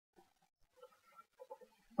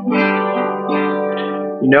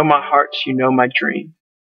You know my heart, you know my dream.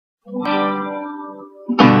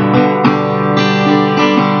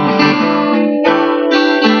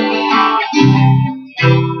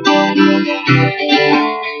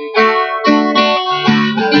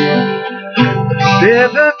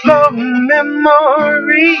 River of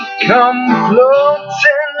memory come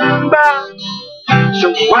floating by,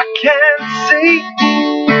 so I can't see.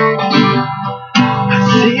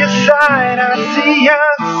 I see a sight, I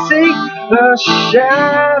see the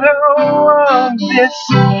shadow of this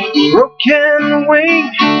broken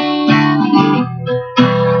wing.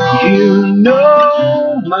 You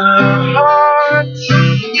know my heart,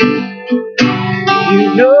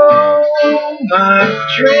 you know my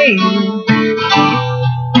dream.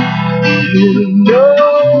 You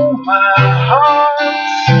know my heart,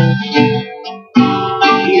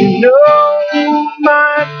 you know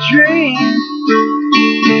my dream.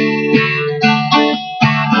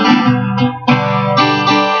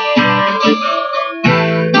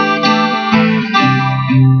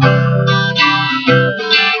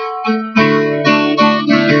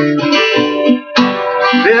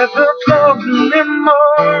 River of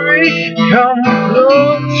memory come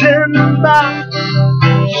floating by,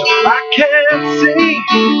 so I can't see.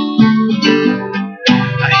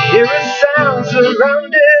 I hear a sound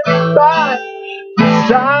surrounded by the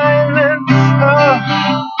silence of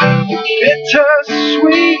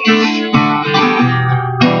bittersweet.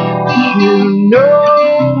 You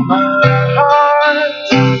know my heart,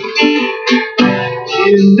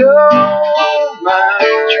 you know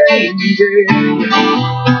my dream.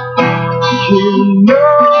 You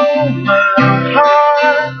know my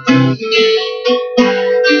heart,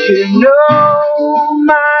 you know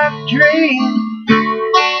my dream.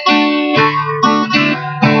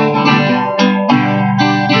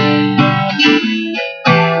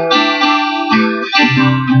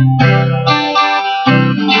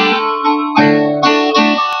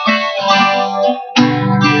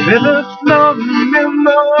 Rivers of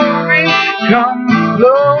memory come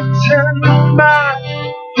floating by,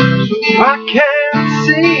 so I can't